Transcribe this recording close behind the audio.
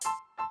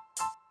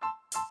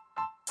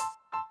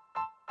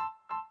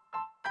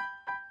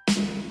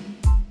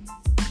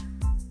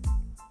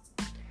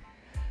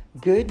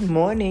Good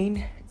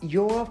morning.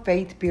 Your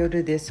faith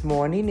builder this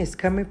morning is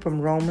coming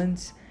from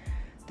Romans,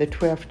 the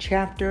 12th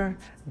chapter,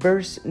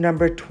 verse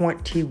number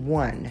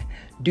 21.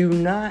 Do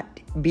not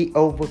be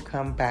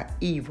overcome by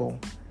evil,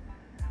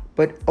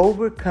 but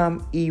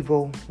overcome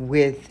evil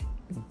with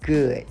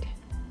good.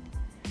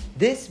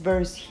 This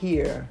verse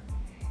here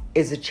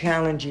is a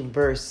challenging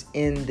verse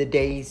in the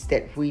days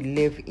that we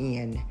live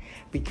in,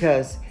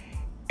 because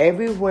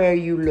everywhere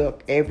you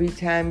look, every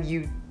time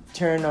you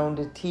turn on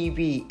the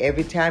TV,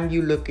 every time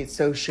you look at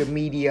social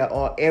media,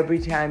 or every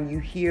time you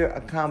hear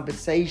a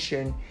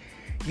conversation,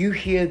 you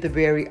hear the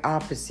very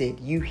opposite.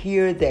 You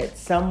hear that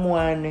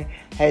someone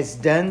has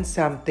done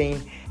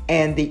something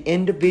and the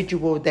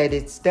individual that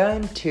it's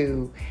done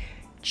to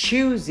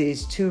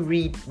chooses to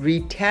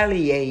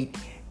retaliate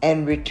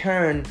and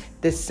return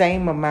the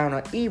same amount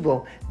of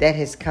evil that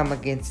has come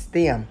against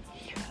them.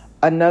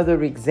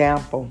 Another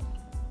example,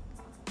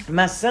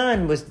 my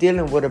son was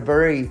dealing with a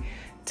very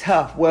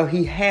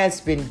he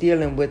has been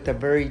dealing with a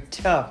very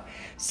tough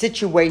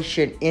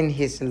situation in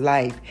his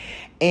life.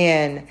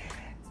 And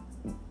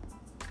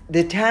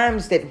the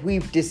times that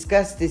we've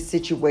discussed this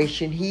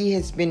situation, he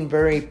has been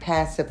very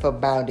passive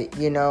about it.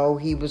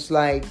 He was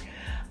like,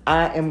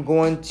 I am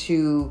going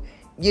to,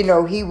 he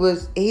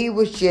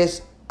was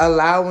just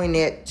allowing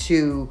it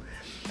to,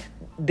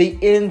 the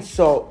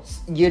insults,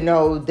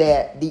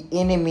 that the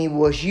enemy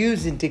was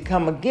using to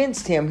come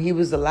against him. He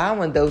was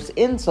allowing those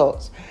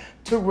insults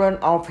to run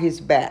off his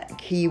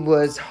back. He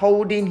was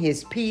holding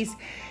his peace.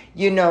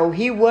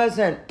 He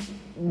wasn't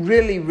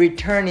really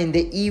returning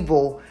the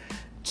evil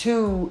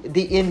to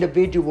the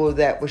individual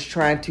that was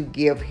trying to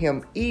give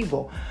him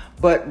evil.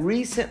 But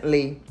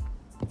recently,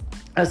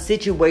 a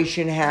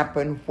situation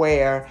happened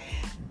where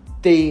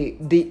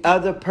the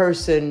other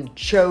person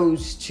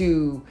chose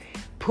to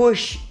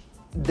push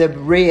the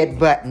red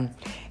button.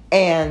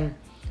 And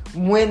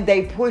when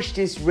they pushed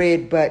this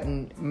red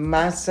button,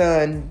 my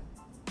son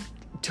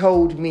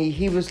told me,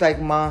 he was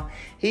like, Ma,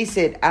 he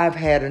said, I've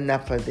had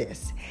enough of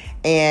this.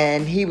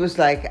 And he was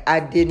like, I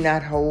did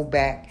not hold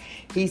back.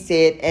 He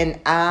said, and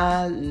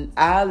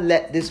I'll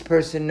let this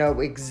person know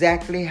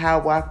exactly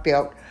how I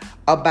felt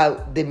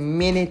about the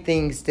many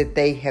things that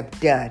they have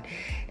done.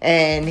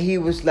 And he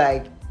was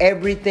like,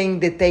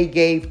 everything that they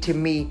gave to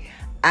me,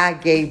 I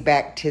gave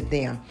back to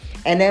them.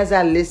 And as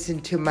I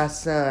listened to my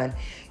son,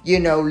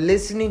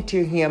 listening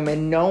to him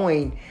and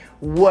knowing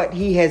what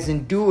he has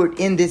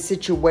endured in this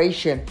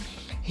situation,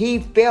 he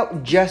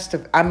felt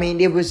justified.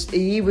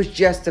 He was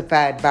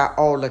justified by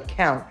all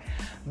account.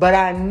 But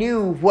I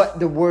knew what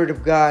the Word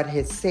of God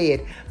had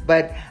said.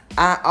 But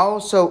I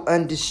also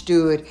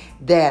understood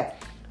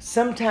that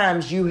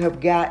sometimes you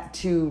have got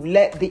to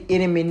let the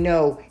enemy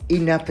know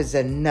enough is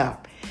enough.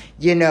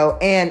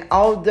 And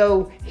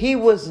although he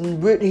was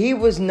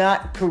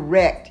not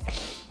correct.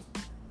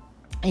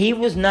 He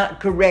was not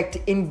correct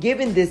in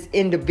giving this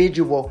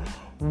individual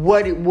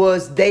what it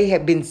was they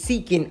had been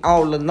seeking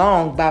all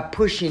along by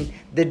pushing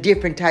the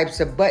different types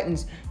of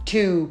buttons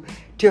to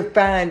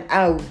find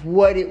out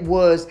what it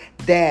was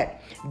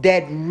that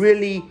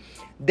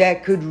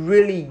could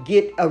really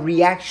get a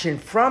reaction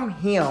from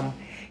him.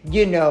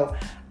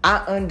 I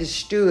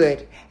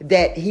understood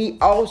that he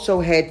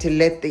also had to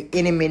let the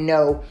enemy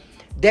know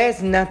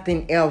there's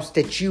nothing else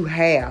that you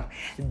have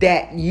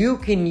that you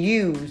can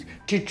use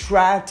to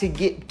try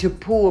to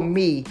pull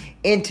me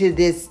into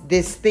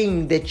this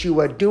thing that you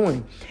are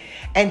doing.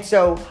 And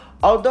so,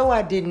 although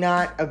I did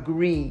not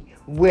agree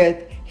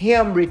with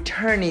him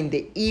returning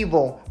the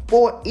evil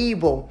for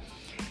evil,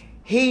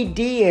 he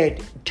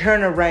did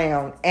turn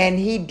around and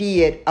he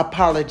did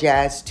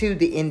apologize to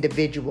the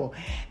individual.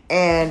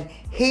 And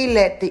he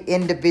let the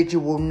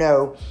individual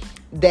know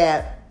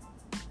that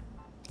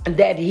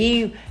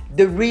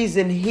the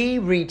reason he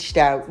reached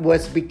out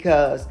was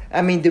because,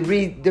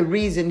 the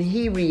reason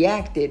he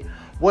reacted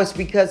was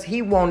because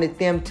he wanted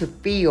them to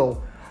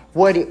feel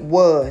what it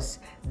was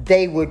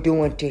they were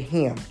doing to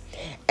him.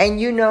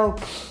 And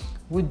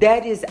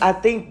I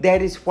think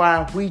that is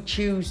why we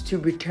choose to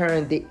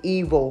return the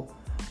evil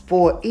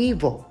for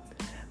evil.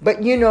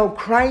 But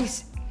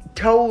Christ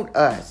told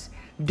us,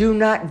 do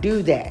not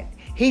do that.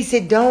 He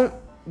said,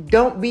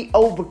 don't be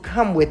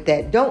overcome with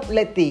that. Don't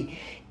let the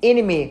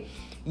enemy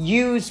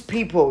use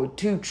people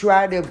to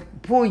try to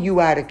pull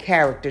you out of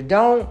character.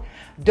 Don't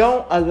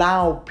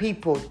allow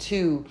people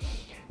to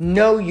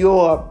know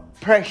your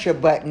pressure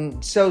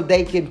button so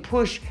they can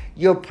push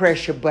your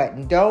pressure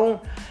button.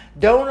 Don't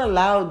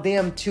allow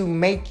them to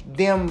make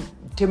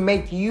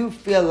you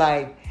feel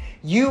like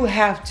you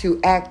have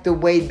to act the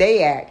way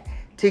they act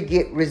to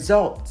get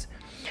results.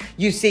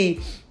 You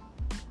see,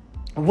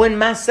 when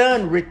my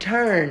son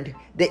returned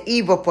the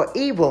evil for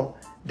evil,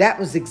 that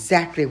was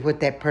exactly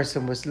what that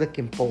person was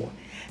looking for.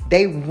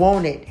 They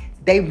wanted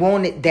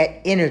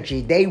that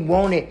energy. They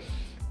wanted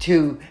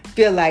to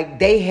feel like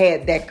they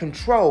had that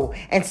control.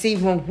 And see,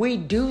 when we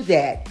do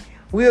that,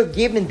 we're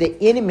giving the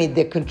enemy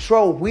the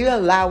control. We're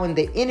allowing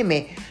the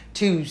enemy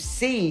to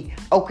see,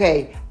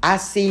 okay, I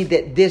see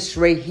that this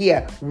right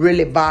here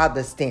really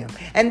bothers them.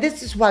 And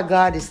this is why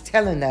God is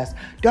telling us,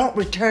 don't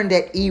return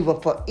that evil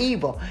for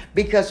evil,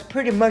 because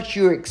pretty much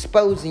you're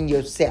exposing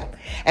yourself.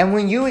 And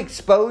when you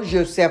expose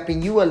yourself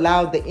and you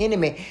allow the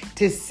enemy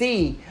to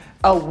see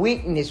a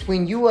weakness,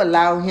 when you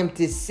allow him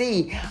to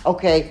see,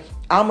 okay,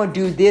 I'm going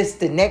to do this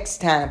the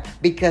next time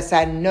because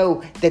I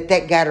know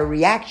that got a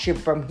reaction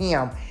from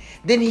him,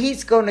 then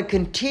he's going to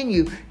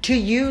continue to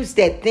use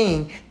that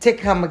thing to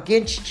come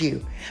against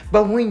you.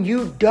 But when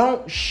you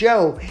don't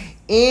show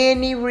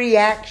any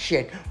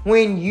reaction,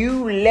 when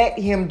you let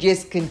him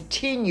just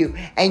continue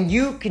and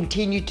you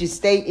continue to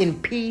stay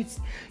in peace,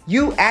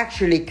 you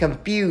actually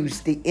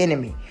confuse the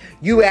enemy.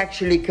 You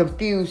actually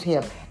confuse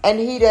him, and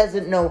he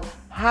doesn't know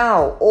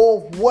how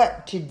or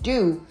what to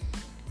do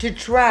to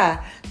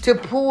try to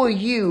pull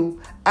you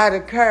out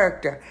of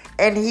character,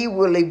 and he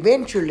will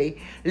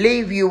eventually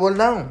leave you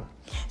alone.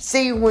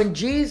 See, when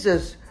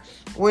Jesus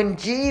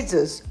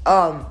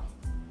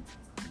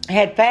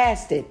had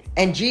fasted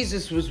and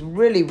Jesus was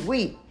really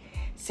weak,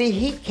 see,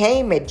 he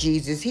came at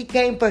Jesus. He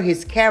came for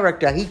his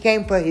character. He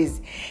came for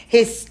his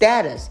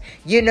status,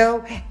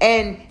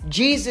 and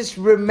Jesus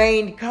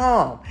remained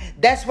calm.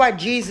 That's why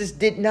Jesus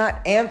did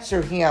not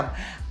answer him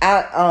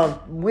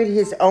with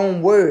his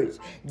own words.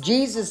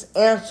 Jesus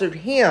answered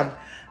him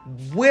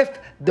with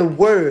the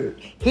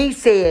word. He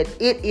said,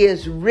 "It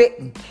is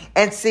written."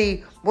 And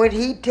see, when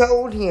he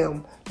told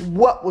him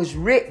what was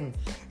written,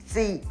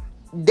 see,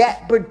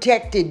 that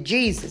protected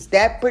Jesus.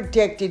 That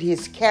protected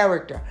his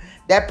character.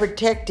 That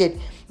protected,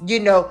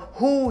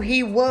 who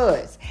he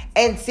was.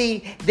 And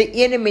see,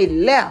 the enemy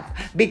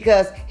left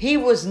because he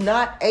was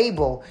not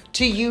able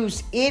to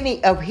use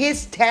any of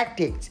his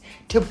tactics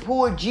to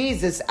pull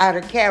Jesus out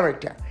of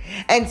character.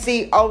 And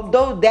see,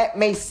 although that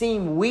may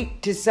seem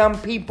weak to some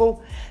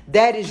people,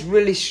 that is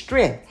really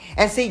strength.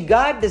 And see,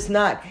 God does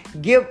not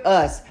give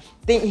us,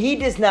 he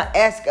does not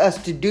ask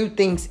us to do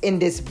things in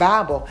this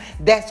Bible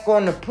that's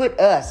going to put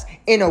us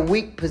in a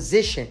weak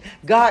position.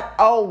 God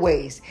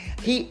always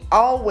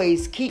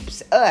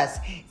keeps us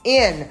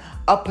in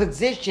a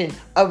position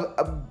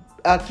of,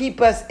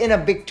 keep us in a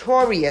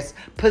victorious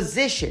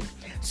position.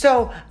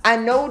 So I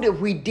know that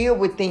we deal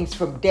with things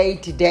from day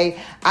to day.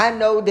 I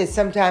know that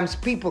sometimes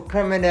people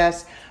come at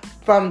us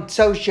from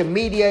social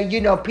media.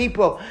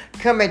 People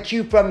come at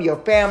you from your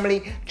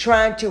family,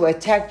 trying to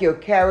attack your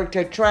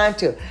character, trying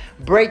to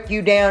break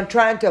you down,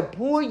 trying to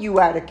pull you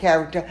out of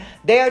character.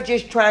 They're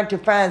just trying to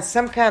find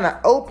some kind of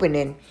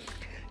opening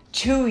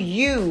to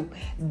you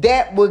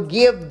that will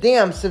give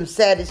them some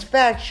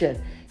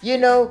satisfaction.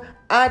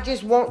 I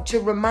just want to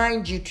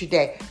remind you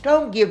today,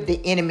 don't give the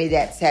enemy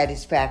that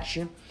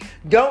satisfaction.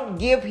 Don't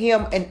give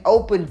him an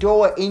open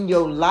door in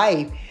your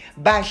life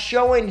by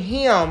showing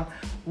him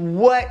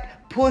what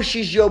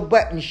pushes your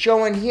button,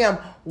 showing him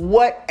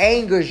what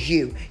angers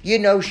you,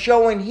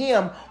 showing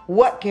him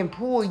what can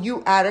pull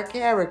you out of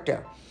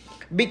character.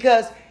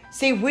 Because,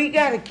 see, we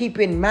got to keep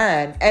in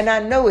mind, and I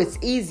know it's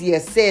easier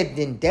said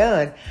than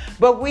done,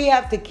 but we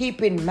have to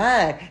keep in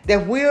mind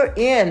that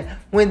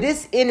when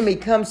this enemy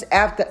comes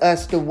after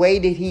us the way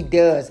that he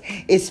does,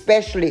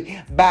 especially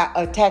by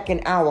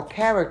attacking our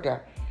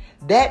character,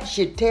 that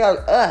should tell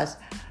us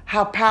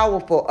how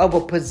powerful of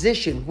a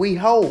position we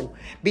hold,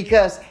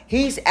 because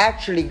he's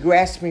actually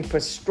grasping for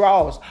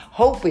straws,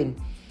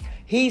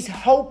 he's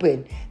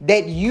hoping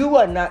that you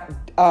are not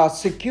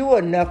secure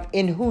enough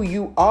in who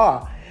you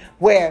are,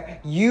 where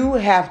you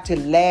have to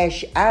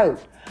lash out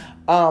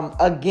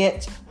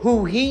against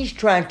who he's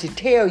trying to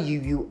tell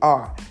you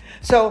are.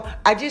 So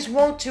I just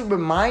want to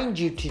remind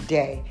you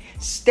today,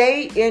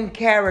 stay in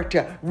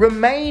character,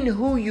 remain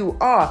who you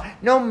are,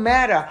 no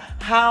matter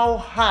how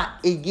hot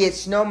it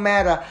gets, no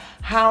matter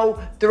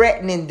how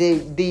threatening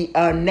the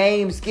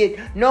names get,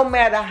 no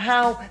matter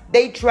how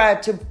they try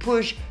to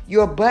push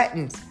your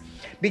buttons.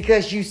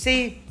 Because you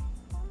see,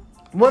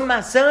 when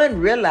my son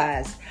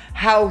realized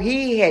how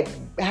he had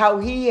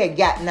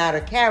gotten out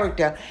of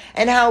character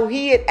and how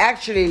he had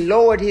actually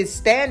lowered his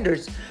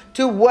standards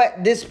to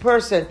what this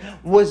person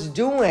was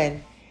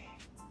doing,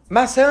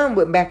 my son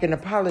went back and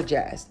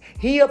apologized.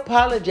 He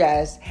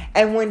apologized,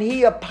 and when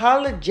he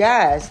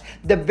apologized,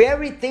 the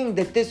very thing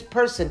that this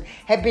person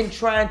had been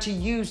trying to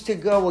use to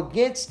go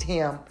against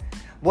him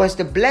was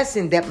the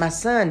blessing that my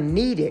son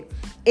needed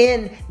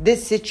in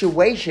this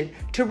situation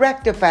to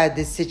rectify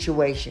this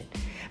situation.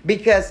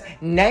 Because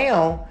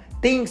now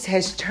things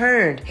has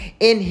turned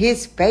in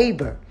his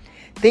favor.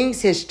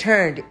 Things has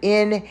turned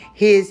in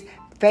his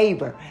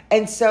favor.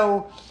 And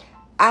so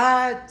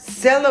I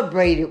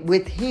celebrated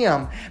with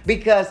him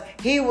because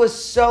he was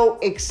so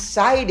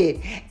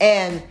excited,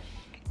 and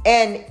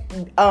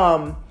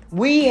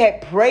we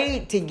had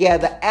prayed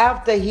together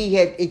after he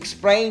had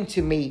explained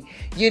to me,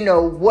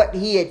 what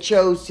he had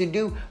chose to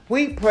do.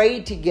 We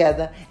prayed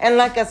together, and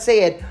like I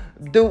said,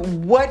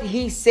 what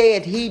he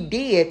said he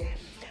did,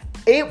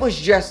 it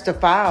was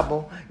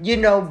justifiable,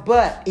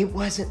 but it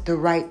wasn't the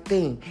right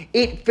thing.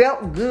 It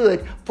felt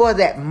good for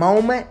that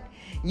moment,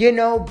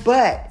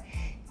 but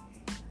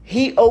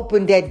he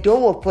opened that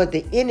door for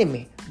the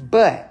enemy.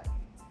 But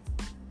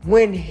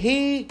when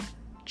he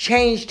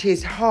changed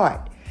his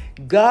heart,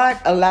 God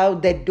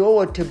allowed that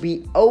door to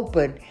be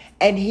open,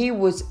 and he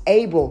was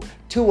able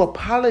to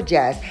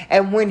apologize.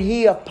 And when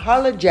he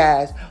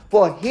apologized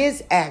for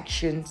his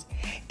actions,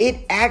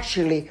 it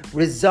actually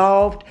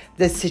resolved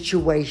the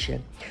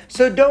situation.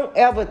 So don't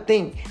ever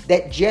think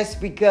that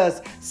just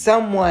because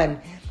someone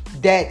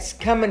that's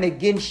coming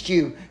against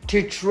you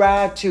to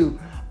try to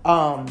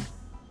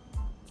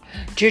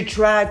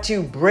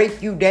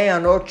break you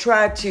down, or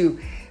try to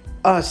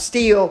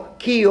steal,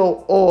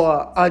 kill,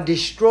 or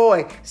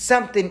destroy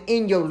something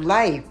in your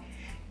life,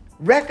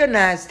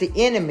 recognize the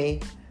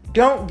enemy.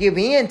 Don't give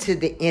in to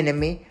the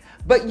enemy.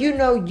 But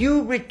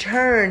you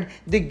return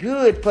the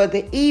good for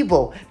the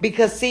evil.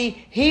 Because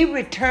see, he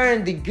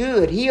returned the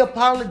good. He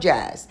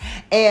apologized.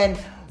 And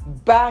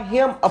by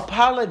him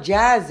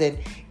apologizing,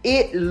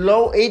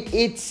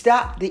 it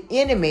stopped the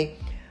enemy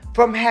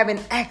from having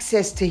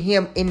access to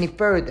him any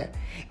further.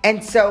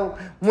 And so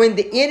when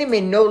the enemy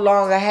no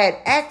longer had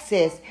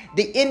access,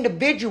 the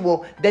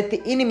individual that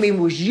the enemy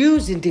was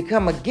using to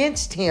come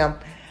against him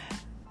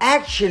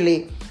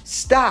actually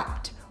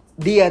stopped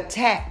the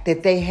attack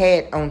that they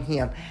had on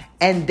him,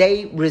 and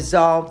they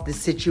resolved the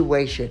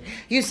situation.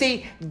 You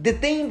see, the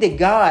thing that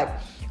God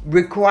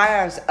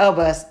requires of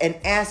us and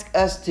asks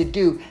us to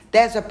do,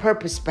 there's a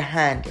purpose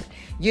behind it.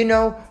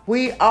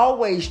 We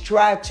always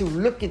try to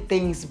look at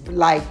things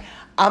like,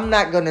 I'm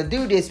not going to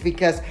do this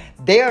because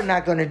they're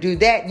not going to do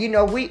that.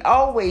 We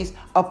always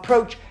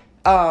approach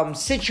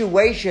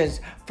situations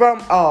from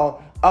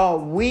a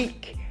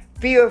weak,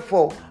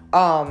 fearful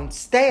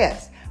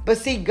stance. But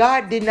see,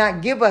 God did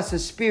not give us a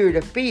spirit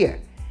of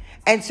fear.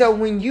 And so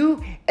when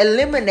you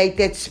eliminate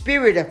that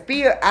spirit of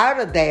fear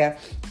out of there,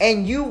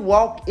 and you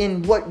walk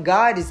in what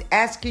God is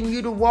asking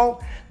you to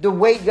walk, the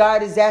way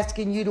God is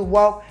asking you to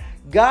walk,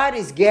 God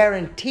is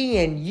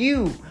guaranteeing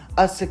you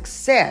a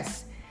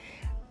success.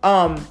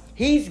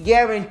 He's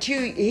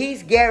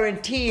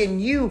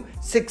guaranteeing you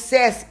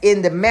success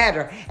in the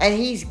matter, and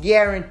he's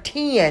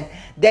guaranteeing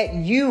that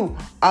you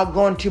are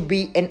going to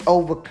be an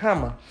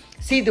overcomer.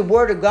 See, the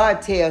word of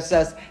God tells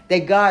us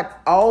that God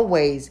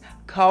always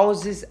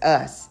causes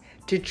us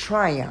to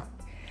triumph.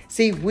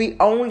 See, we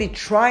only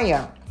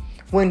triumph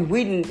when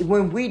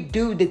we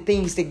do the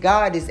things that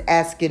God is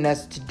asking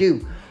us to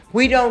do.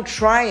 We don't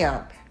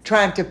triumph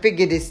trying to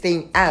figure this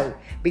thing out,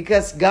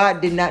 because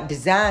God did not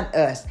design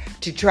us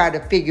to try to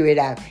figure it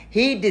out.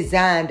 He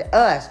designed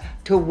us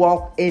to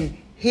walk in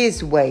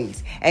his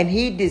ways, and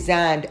he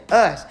designed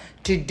us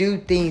to do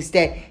things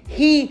that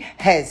he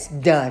has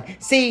done.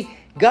 See,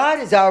 God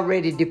has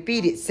already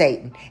defeated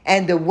Satan,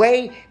 and the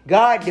way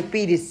God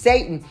defeated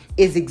Satan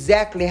is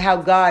exactly how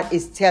God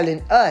is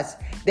telling us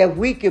that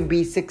we can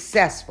be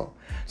successful.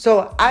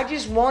 So I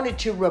just wanted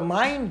to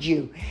remind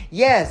you,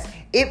 yes,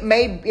 it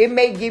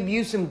may give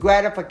you some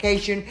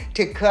gratification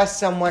to cuss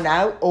someone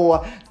out,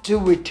 or to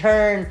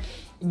return,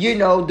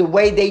 the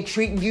way they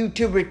treat you,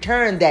 to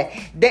return that.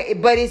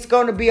 But it's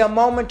going to be a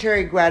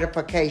momentary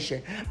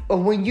gratification. But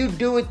when you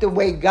do it the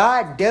way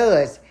God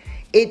does,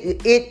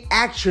 it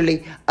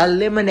actually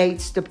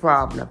eliminates the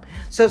problem.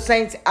 So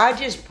saints, I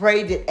just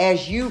pray that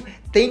as you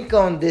think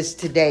on this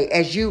today,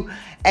 as you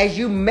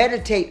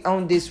meditate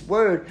on this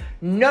word,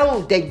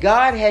 know that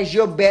God has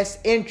your best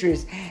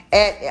interest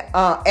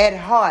at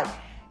heart.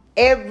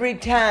 Every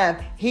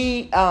time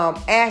he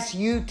asks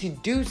you to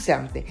do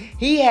something,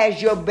 he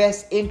has your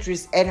best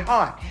interest at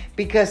heart.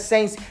 Because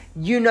saints,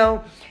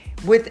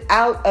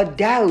 without a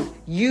doubt,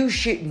 you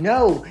should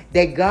know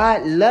that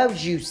God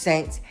loves you,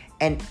 saints,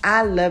 and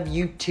I love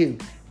you too.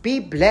 Be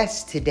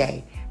blessed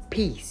today.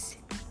 Peace.